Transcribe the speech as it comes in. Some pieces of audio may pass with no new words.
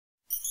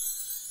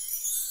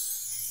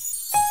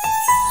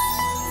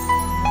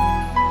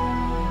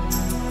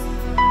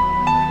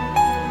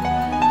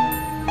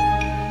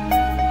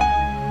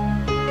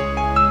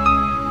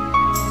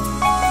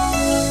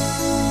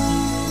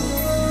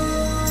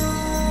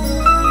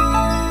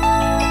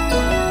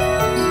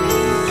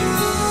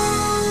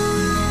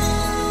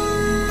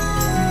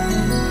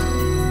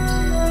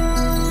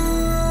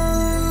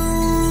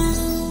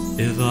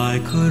I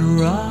could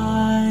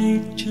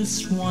write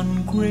just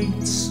one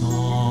great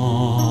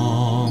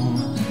song,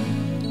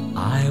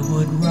 I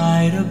would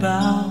write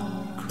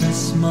about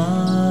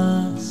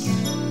Christmas.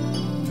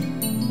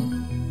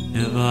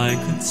 If I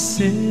could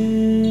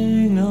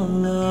sing a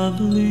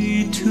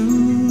lovely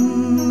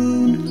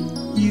tune,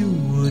 you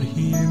would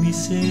hear me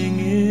sing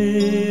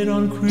it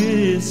on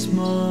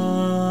Christmas.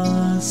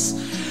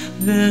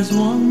 There's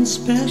one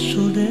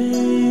special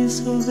day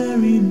so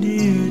very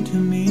dear to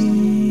me.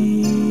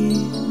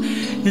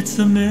 It's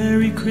the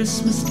Merry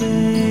Christmas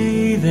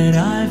Day that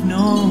I've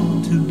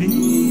known to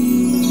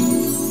be.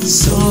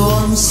 So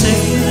I'm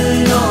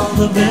saving all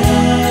the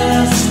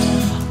best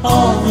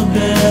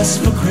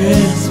for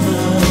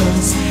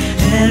Christmas,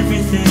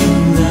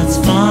 everything that's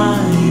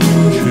fine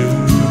and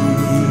true.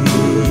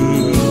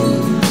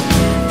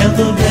 And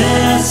the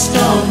best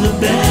of the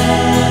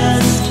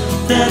best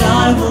that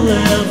I will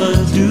ever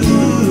do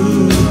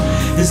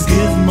is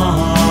give my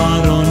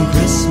heart on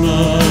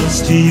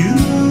Christmas to you.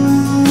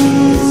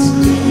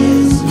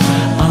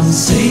 I'm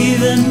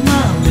saving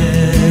my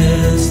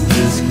best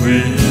this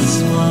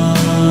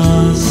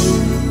Christmas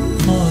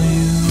for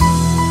you.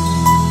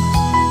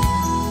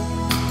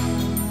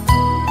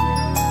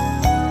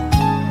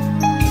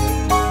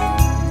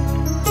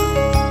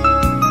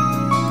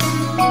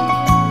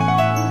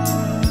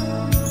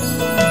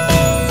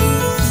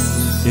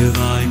 If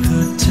I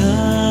could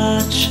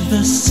touch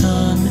the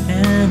sun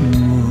and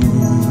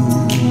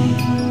moon,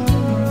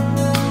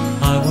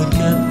 I would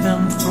get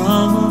them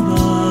from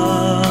above.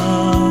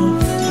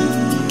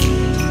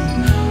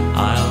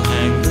 I'll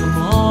hang them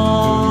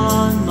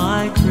on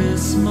my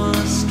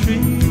Christmas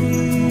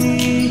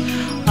tree.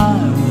 I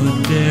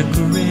would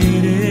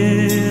decorate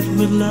it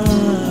with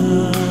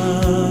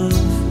love.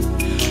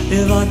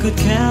 If I could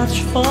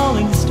catch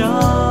falling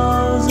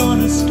stars on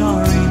a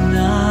starry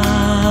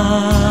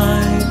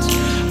night,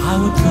 I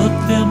would put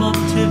them up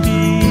to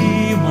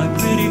be my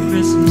pretty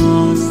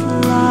Christmas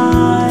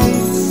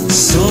lights.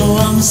 So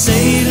I'm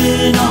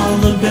saving all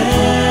the best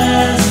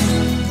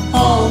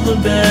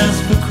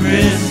for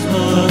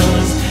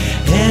Christmas,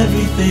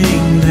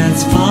 everything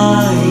that's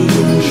fine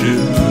and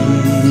true.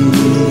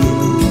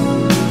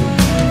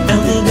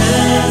 And the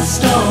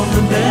best of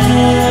the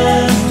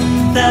best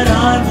that I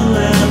will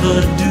ever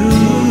do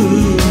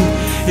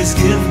is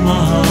give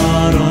my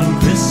heart on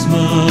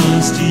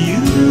Christmas to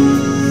you.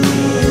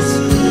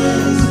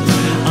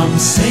 I'm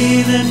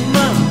saving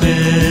my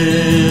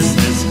best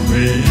this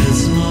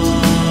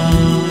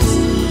Christmas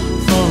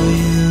for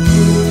you.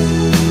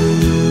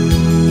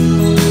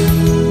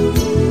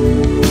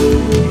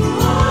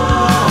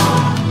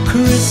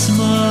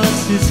 Christmas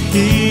is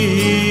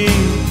here,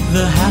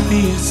 the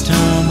happiest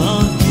time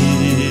of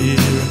year.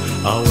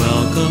 I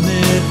welcome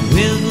it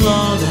with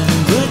love and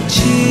good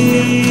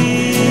cheer.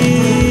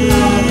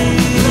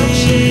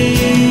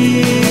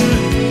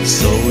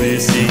 So we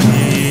sing,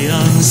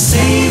 I'm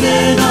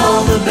saving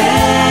all the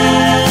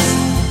best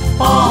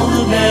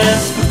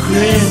for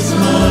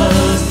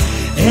Christmas,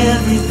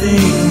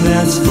 everything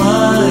that's fun